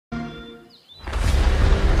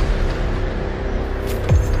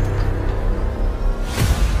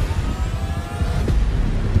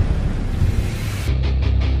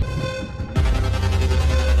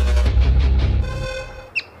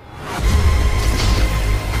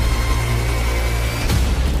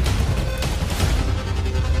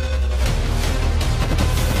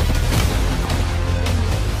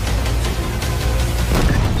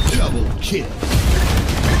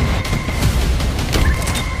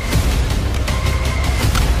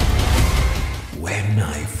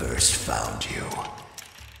found you,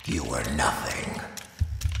 you were nothing.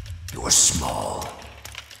 You were small,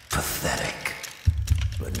 pathetic.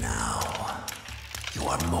 But now, you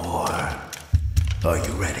are more. Are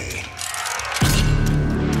you ready?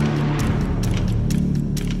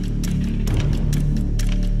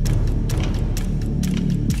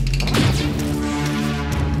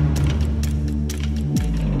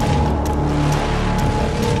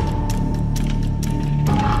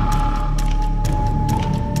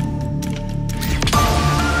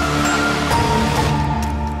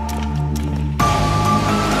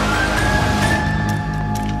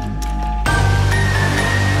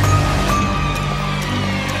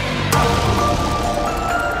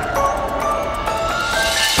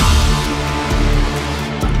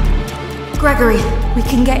 Gregory, we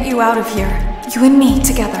can get you out of here. You and me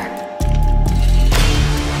together.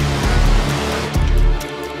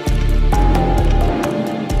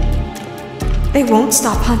 They won't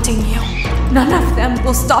stop hunting you. None of them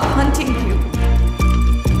will stop hunting you.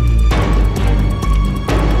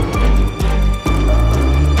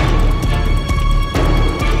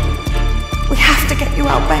 We have to get you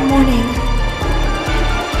out by morning.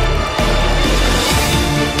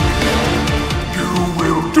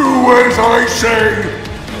 Do as I say!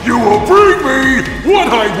 You will bring me what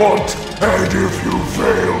I want! And if you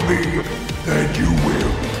fail me, then you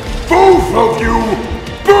will, both of you,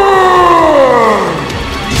 burn!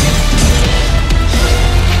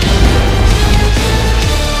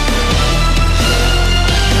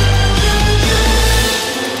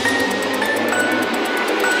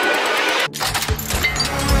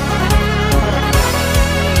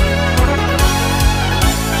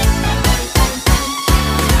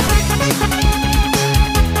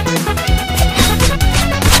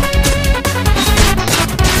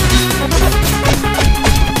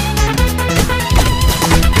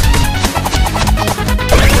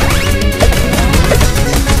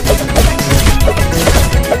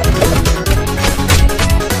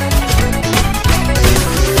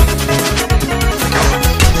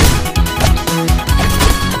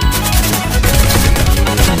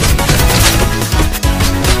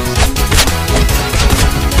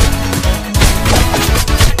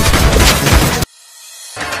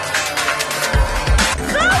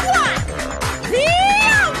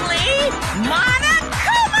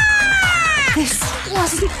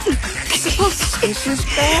 This is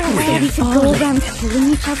bad. We could go around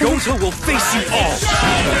killing each other. Gozo will face you all!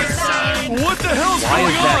 What the hell's Why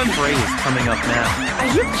going is that on? phrase coming up now?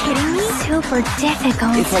 Are you kidding me? Super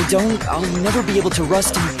difficult. If I don't, I'll never be able to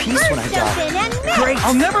rest in peace when I die. Great!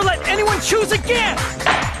 I'll never let anyone choose again!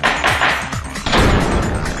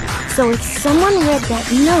 So if someone read that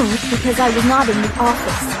note because I was not in the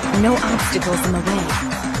office, no obstacles in the way.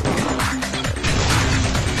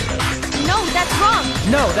 No, that's wrong!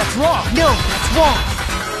 No, that's wrong! No, that's wrong!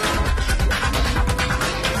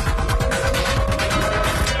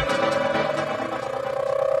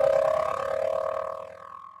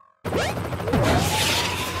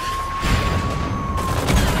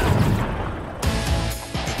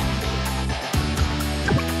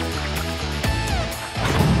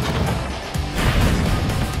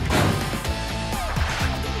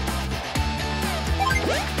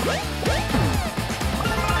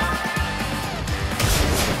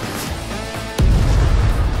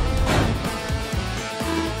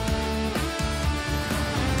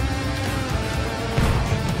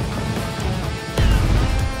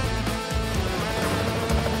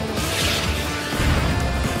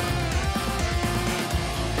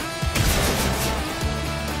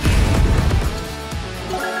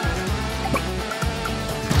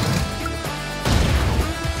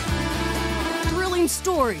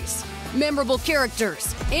 Stories, memorable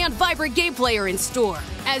characters, and vibrant gameplay are in store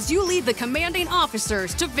as you lead the commanding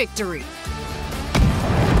officers to victory.